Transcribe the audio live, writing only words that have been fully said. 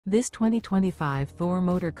This 2025 Thor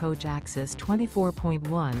Motor Coach Axis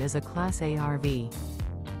 24.1 is a Class A RV.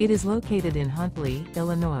 It is located in Huntley,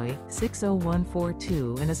 Illinois,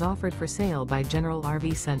 60142 and is offered for sale by General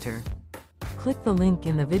RV Center. Click the link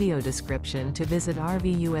in the video description to visit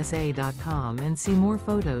RVUSA.com and see more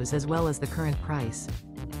photos as well as the current price.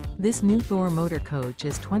 This new Thor Motor Coach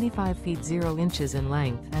is 25 feet 0 inches in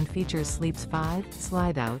length and features sleeps 5,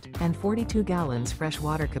 Slideout, and 42 gallons fresh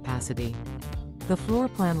water capacity. The floor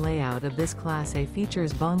plan layout of this Class A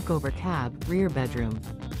features bunk over cab, rear bedroom.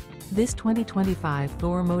 This 2025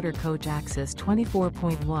 Thor Motor Coach Axis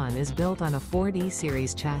 24.1 is built on a Ford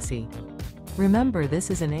E-Series chassis. Remember, this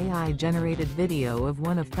is an AI-generated video of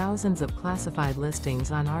one of thousands of classified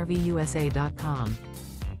listings on RVUSA.com.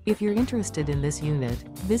 If you're interested in this unit,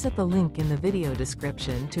 visit the link in the video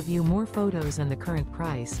description to view more photos and the current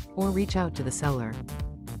price, or reach out to the seller.